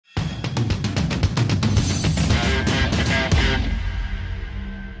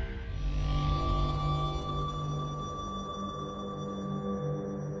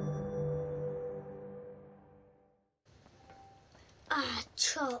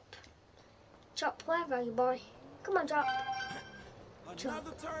Chop, where are you, boy? Come on, Chop. Chop,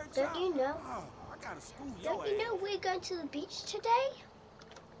 don't you know? Don't you know we're going to the beach today?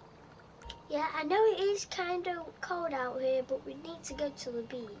 Yeah, I know it is kind of cold out here, but we need to go to the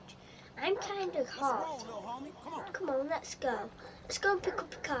beach. I'm kind of hot. Come on, let's go. Let's go and pick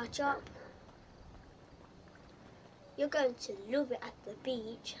up a car, Chop. You're going to love it at the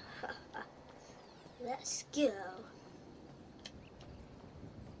beach. Let's go.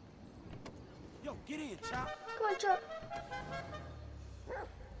 Yo, get in, Chop. Come on, Chop.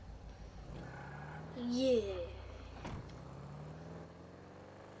 Yeah.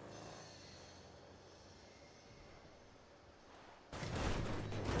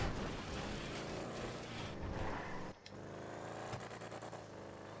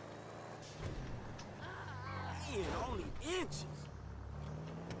 Man, only inches.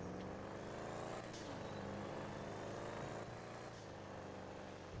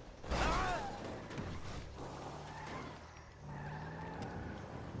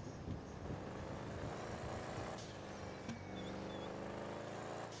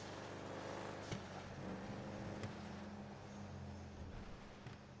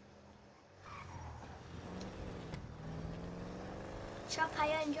 Chop, are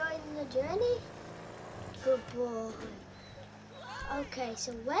you enjoying the journey? Good boy. Okay,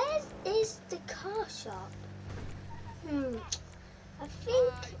 so where is the car shop? I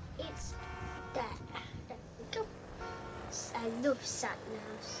think it's there. There we go. I love sat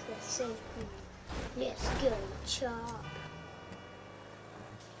navs. They're so cool. Let's go, Chop.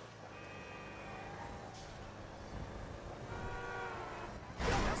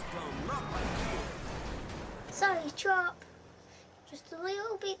 That's dumb luck right here. Sorry, Chop. Just a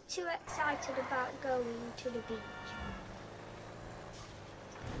little bit too excited about going to the beach.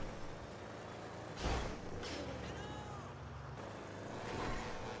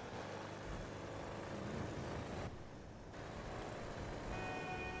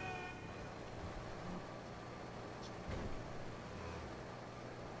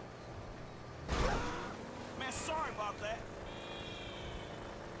 Man, sorry about that.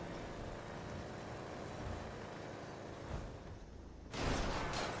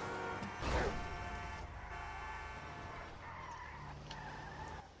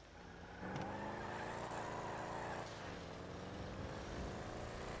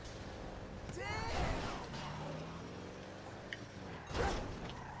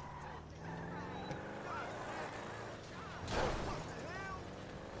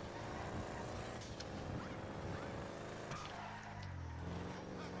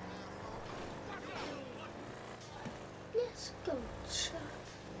 Let's go, Chop.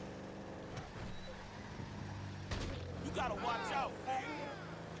 You gotta watch out,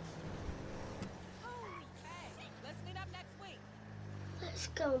 fool. Let's meet up next week. Let's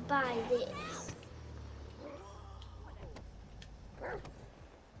go buy this.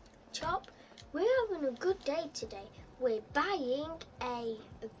 Chop, we're having a good day today. We're buying a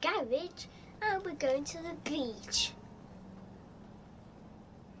garage and we're going to the beach.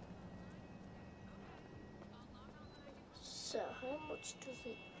 So how much does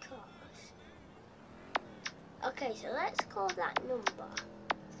it cost? Okay, so let's call that number.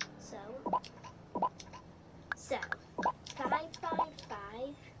 So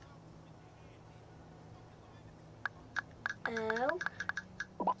 555 0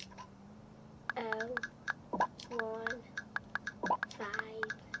 0 1 5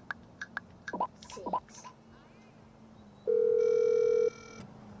 6.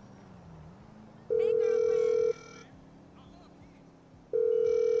 Hey, girlfriend.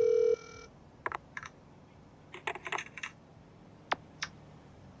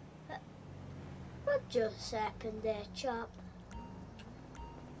 What just happened there, Chop?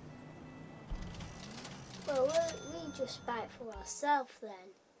 Well, we just buy it for ourselves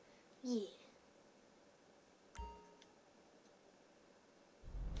then. Yeah.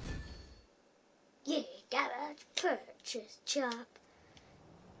 Yeah, garage purchase, Chop.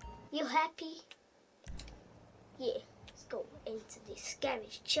 You happy? Yeah, let's go into this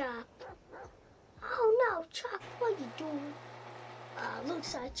garage, Chop. Oh no, Chop, what you doing?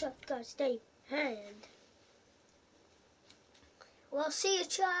 Looks like Chop got his name hand. Well, see you,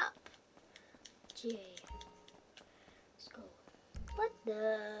 Chop. Yeah. Let's go. What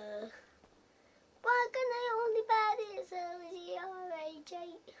the? Why can I only buy this early age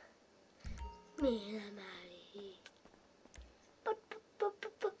 8? Man, I'm out of here. But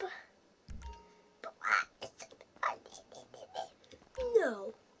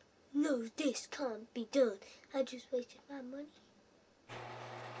no, this can't be done. I just wasted my money.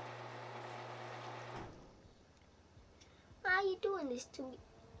 Why are you doing this to me?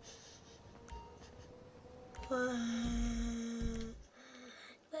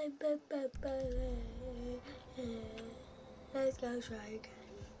 Let's go try again.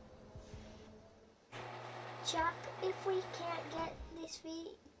 Chap, if we can't get this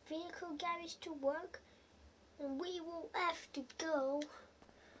vehicle garage to work, then we will have to go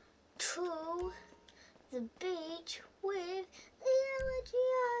to the beach with the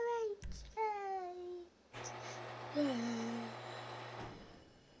LGRH8.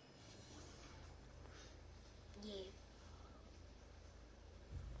 Yeah.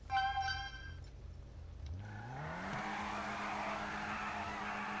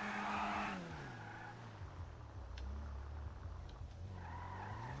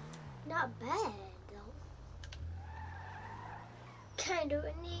 Not bad though. Kind of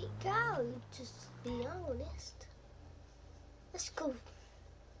a neat car, just to be honest. Let's go.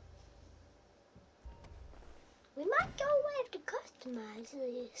 We might go have to customize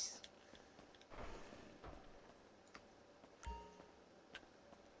this.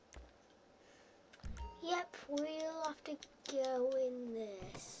 Yep, we'll have to go in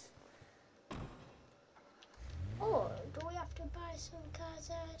this. Or do we have to buy some cars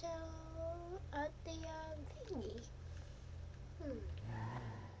at the thingy?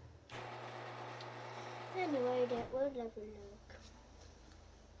 Anyway, we'll have a look.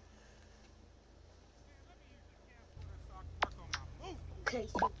 Okay,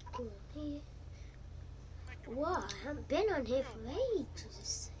 so go on here. Wow, I haven't been on here for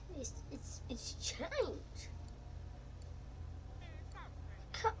ages. It's changed.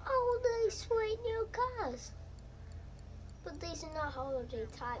 Look at all these sweet new cars. But these are not holiday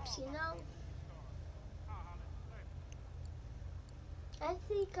types, you know. Have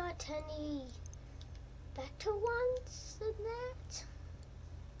they got any better ones than that?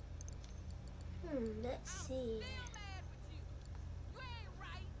 Let's see.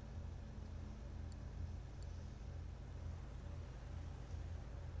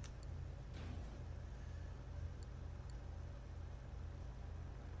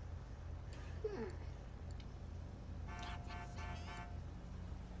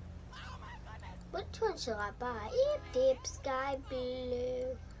 Which one shall I buy? Ip Dip Sky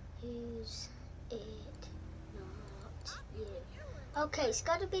Blue. Who's it? Not you. Okay, it's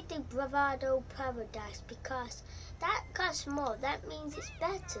got to be the Bravado Paradise because that costs more. That means it's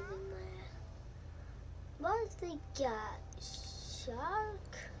better than that. What's the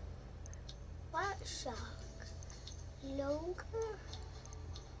shark? What shark? Logan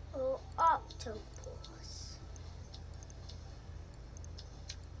or octopus?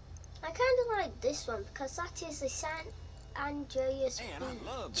 I kind of like this one because that is the San Andreas Beach. Man,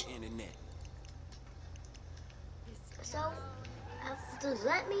 I love the internet. So, does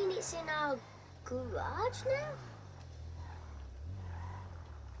that mean it's in our garage now?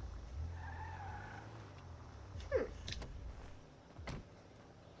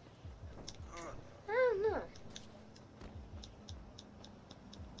 I don't know.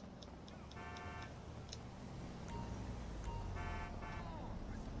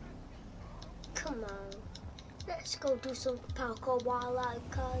 Come on, let's go do some parkour while our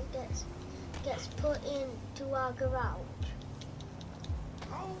car gets put into our garage.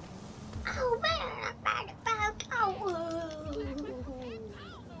 Oh man, I'm bad parkour.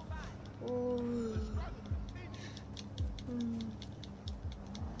 Oh.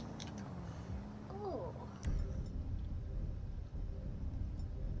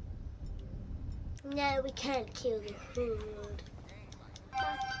 No, we can't kill the hood.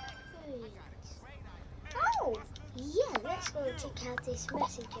 Oh, yeah, let's go check out this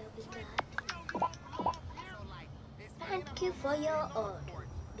messenger we got. Thank you for your order,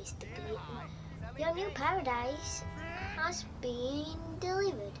 Mr. Clayton. Your new paradise has been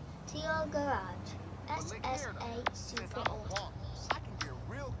delivered to your garage. SSA Super Auto.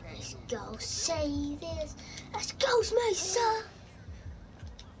 Let's go see this. Let's go, Mesa.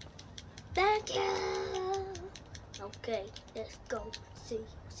 Thank you. Okay, let's go see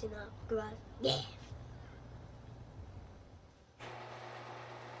what's in our garage. Yeah.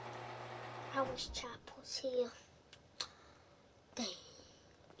 I wish Chapel's here. Dang,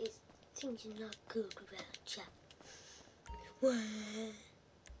 things are not good without Chapel. What?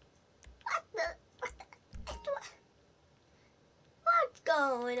 What's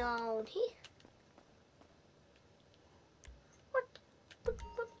going on here?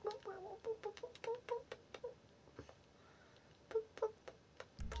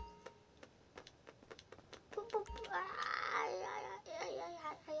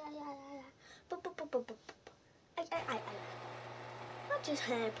 What just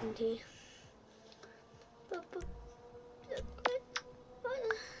happened here?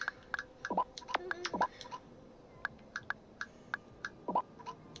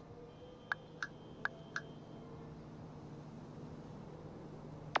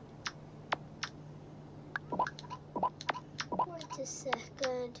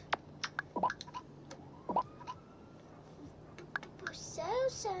 second.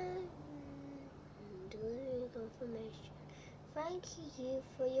 Delivery confirmation. Thank you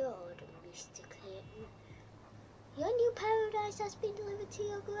for your order, Mr. Clinton. Your new paradise has been delivered to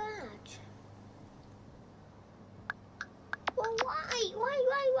your garage. Well, why?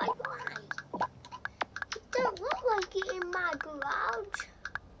 It don't look like it in my garage.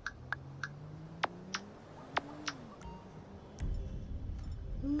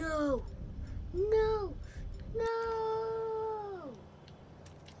 No.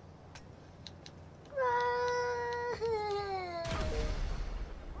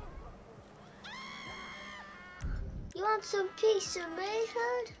 You want some piece of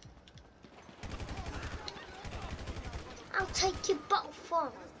manhood? I'll take you both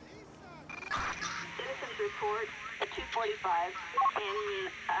on. Citizens report at 2:45 in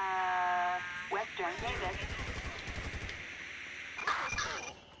Western Davis.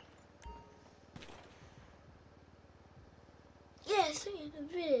 Yes, in a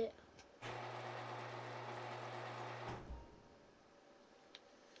bit.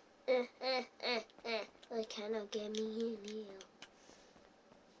 They cannot get me in here.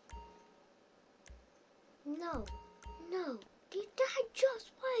 No. Did that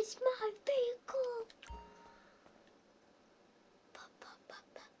just waste my vehicle?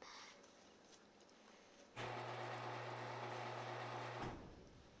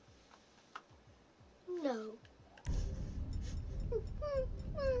 No.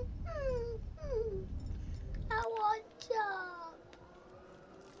 I want some.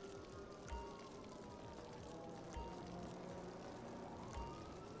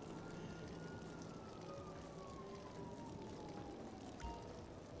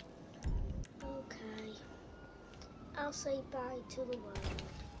 Okay. I'll say bye to the world.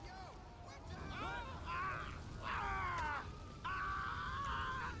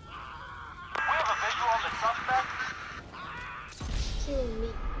 We have a visual on the suspect. Killing me.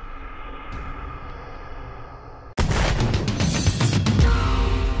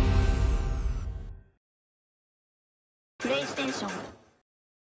 PlayStation